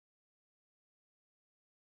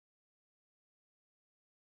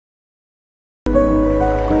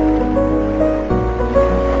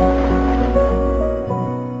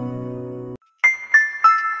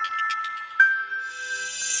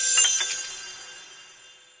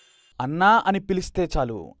అన్నా అని పిలిస్తే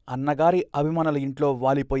చాలు అన్నగారి అభిమానుల ఇంట్లో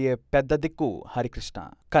వాలిపోయే పెద్ద దిక్కు హరికృష్ణ.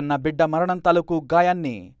 కన్న బిడ్డ మరణం తాలూకు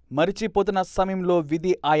గాయాన్ని మరిచిపోతున్న సమయంలో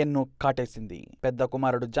విధి ఆయన్ను కాటేసింది. పెద్ద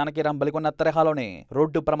కుమారుడు జానకిరాం బలిగొన్న తరహాలోనే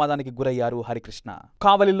రోడ్డు ప్రమాదానికి గురయ్యారు హరికృష్ణ.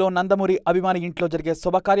 కావలిలో నందమూరి అభిమాని ఇంట్లో జరిగే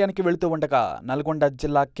శుభకార్యానికి వెళుతూ ఉండగా నల్గొండ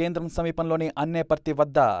జిల్లా కేంద్రం సమీపంలోని అన్నేపర్తి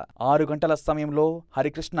వద్ద 6 గంటల సమయంలో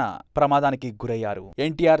హరికృష్ణ ప్రమాదానికి గురయ్యారు.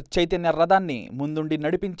 ఎన్టీఆర్ చైతన్య రథాన్ని ముందుండి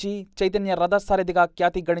నడిపించి చైతన్య రథసారథిగా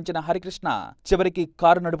ఖ్యాతి గడించిన హరికృష్ణ చివరికి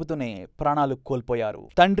కారు నడుపుతూనే ప్రాణాలు కోల్పోయారు.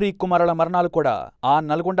 తండ్రి కుమారుల మరణాలు కూడా ఆ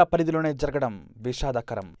నల్గొండ పరిధిలోనే జరగడం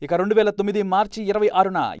విషాదకరం. ఇక 2009 మార్చి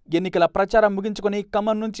 26న ఎన్నికల ప్రచారం ముగించుకుని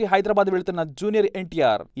ఖమ్మం నుంచి హైదరాబాద్ వెళుతున్న జూనియర్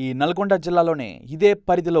ఎన్టీఆర్ ఈ నల్గొండ జిల్లాలోనే ఇదే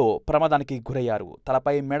పరిధిలో ప్రమాదానికి గురయ్యారు.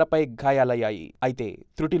 తలపై మెడపై గాయాలయ్యాయి. అయితే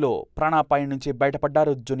త్రుటిలో ప్రాణాపాయం నుంచి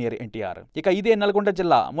బయటపడ్డారు జూనియర్ ఎన్టీఆర్. ఇక ఇదే నల్గొండ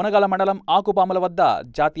జిల్లా మునగాల మండలం ఆకుపాముల వద్ద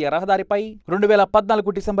జాతీయ రహదారిపై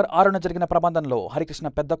 2014 డిసెంబర్ 6న జరిగిన ప్రమాదంలో హరికృష్ణ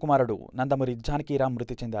పెద్ద కుమారుడు నందమూరి జానకిరాం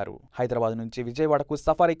మృతి చెందారు. హైదరాబాద్ నుంచి విజయవాడకు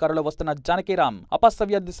సఫారీ కారులో వస్తున్న జానకిరాం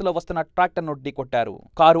అపసవ్య దిశలో వస్తున్న ట్రాక్టర్ను ఢీకొట్టారు.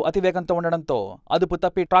 కారు అతివేగంతో ఉండడంతో అదుపు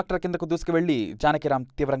తప్పి ట్రాక్టర్ కిందకు దూసుకువెళ్లి జానకిరాం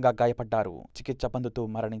తీవ్రంగా గాయపడ్డారు. చికిత్స పొందుతూ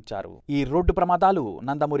మరణించారు. ఈ రోడ్డు ప్రమాదాలు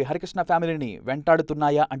నందమూరి హరికృష్ణ ఫ్యామిలీని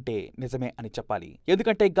వెంటాడుతున్నాయా అంటే నిజమే అని చెప్పాలి.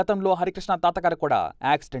 ఎందుకంటే గతంలో హరికృష్ణ తాతగారు కూడా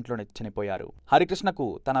యాక్సిడెంట్లోనే చనిపోయారు. హరికృష్ణకు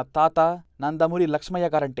తన తాత నందమూరి లక్ష్మయ్య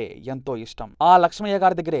గారంటే ఎంతో ఇష్టం. ఆ లక్ష్మయ్య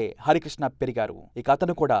గారి దగ్గరే హరికృష్ణ పెరిగారు. ఇక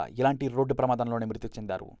అతను కూడా ఇలాంటి రోడ్డు ప్రమాదంలోనే మృతి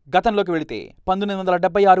చెందారు. గతంలోకి వెళితే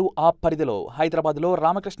 1976 ఆ పరిధిలో హైదరాబాద్ లో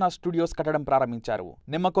రామకృష్ణ స్టూడియోస్ కట్టడం ప్రారంభించారు.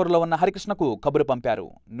 నిమ్మకూరులో ఉన్న హరికృష్ణకు కబురు పంపారు.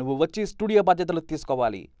 నువ్వు వచ్చి స్టూడియో బాధ్యతలు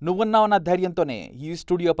తీసుకోవాలి. నువ్వున్నావన్న ధైర్యంతోనే ఈ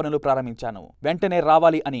స్టూడియో పనులు ప్రారంభించాను. వెంటనే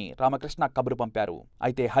రావాలి అని రామకృష్ణ కబురు పంపారు.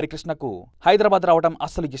 అయితే హరికృష్ణకు హైదరాబాద్ రావడం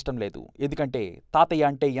అస్సలు ఇష్టం లేదు. ఎందుకంటే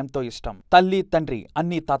తాతయ్య అంటే ఎంతో ఇష్టం. తల్లి తండ్రి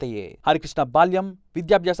అన్నీ తాతయ్యే. హరికృష్ణ బాల్యం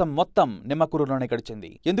విద్యాభ్యాసం మొత్తం నిమ్మకూరులోనే గడిచింది.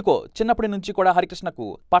 ఎందుకో చిన్నప్పటి నుంచి కూడా హరికృష్ణకు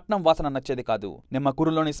పట్నం వాసన నచ్చేది కాదు.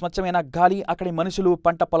 నిమ్మకూరులోని స్వచ్ఛమైన గాలి, అక్కడి మనుషులు,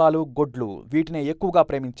 పంట పొలాలు, గొడ్లు వీటినే ఎక్కువగా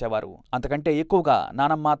ప్రేమించేవారు. అంతకంటే ఎక్కువగా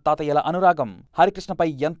నానమ్మ తాతయ్యల అనురాగం హరికృష్ణపై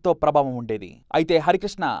ఎంతో ప్రభావం ఉండేది. అయితే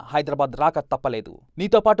హరికృష్ణ హైదరాబాద్ రాక తప్పలేదు.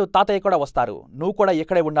 నీతో పాటు తాతయ్య కూడా వస్తారు, నువ్వు కూడా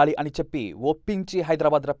ఇక్కడే ఉండాలి అని చెప్పి ఒప్పించి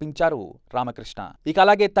హైదరాబాద్ రప్పించారు రామకృష్ణ. ఇక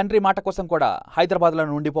అలాగే తండ్రి మాట కోసం కూడా హైదరాబాద్ లో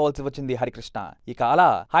ఉండిపోవాల్సి వచ్చింది హరికృష్ణ. ఇక అలా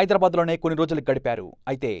హైదరాబాద్ లోనే కొన్ని రోజులు గడిపారు.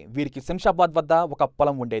 అయితే వీరికి శంషాబాద్ వద్ద ఒక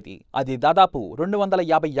పొలం ఉండేది. అది దాదాపు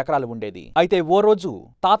 250 ఎకరాలు ఉండేది. అయితే ఓ రోజు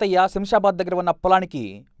తాతయ్య శంషాబాద్ దగ్గర ఉన్న పొలానికి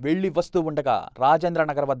వెళ్లి వస్తూ ఉండగా రాజేంద్ర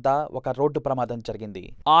నగర్ వద్ద ఒక రోడ్డు ప్రమాదం జరిగింది.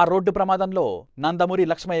 ఆ రోడ్డు ప్రమాదంలో నందమూరి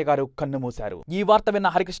లక్ష్మయ్య గారు కన్నుమూశారు. ఈ వార్త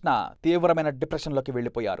విన్న హరికృష్ణ తీవ్రమైన డిప్రెషన్ లోకి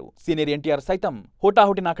వెళ్లిపోయారు. సీనియర్ ఎన్టీఆర్ సైతం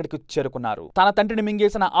హుటాహుటిన అక్కడికి చేరుకున్నారు. తన తండ్రిని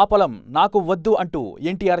మింగేసిన ఆ పొలం నాకు వద్దు అంటూ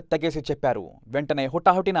ఎన్టీఆర్ తెగేసి చెప్పారు. వెంటనే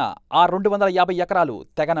హుటాహుటిన ఆ 250 ఎకరాలు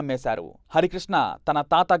తెగనమ్మేశారు. హరికృష్ణ తన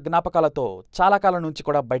తాత జ్ఞాపకాలతో చాలా కాలం నుంచి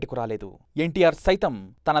కూడా బయటకు రాలేదు. ఎన్టీఆర్ సైతం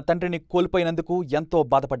తన తండ్రిని కోల్పోయినందుకు ఎంతో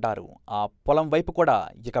బాధపడ్డారు. ఆ పొలం వైపు కూడా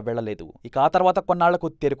ఇక వెళ్లలేదు. ఇక ఆ తర్వాత కొన్నాళ్లకు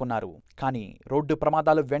తేరుకున్నారు. కానీ రోడ్డు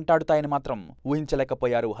ప్రమాదాలు వెంటాడుతాయని మాత్రం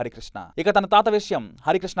ఊహించలేకపోయారు హరికృష్ణ. ఇక తన తాత విషయం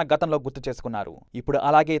హరికృష్ణ గతంలో గుర్తు చేసుకున్నారు. ఇప్పుడు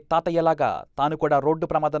అలాగే తాతయ్యలాగా తాను కూడా రోడ్డు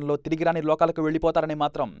ప్రమాదంలో తిరిగిరాని లోకాలకు వెళ్లిపోతారని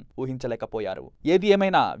మాత్రం ఊహించలేకపోయారు. ఏది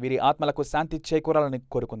ఏమైనా వీరి ఆత్మలకు శాంతి చేకూరాలని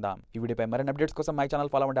కోరుకుందాం. ఈ వీడియోపై మరిన్ని అప్డేట్స్ కోసం మై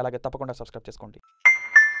ఛానల్ ఫాలో అవ్వండి. అలాగే తప్పకుండా సబ్స్క్రైబ్ చేసుకోండి.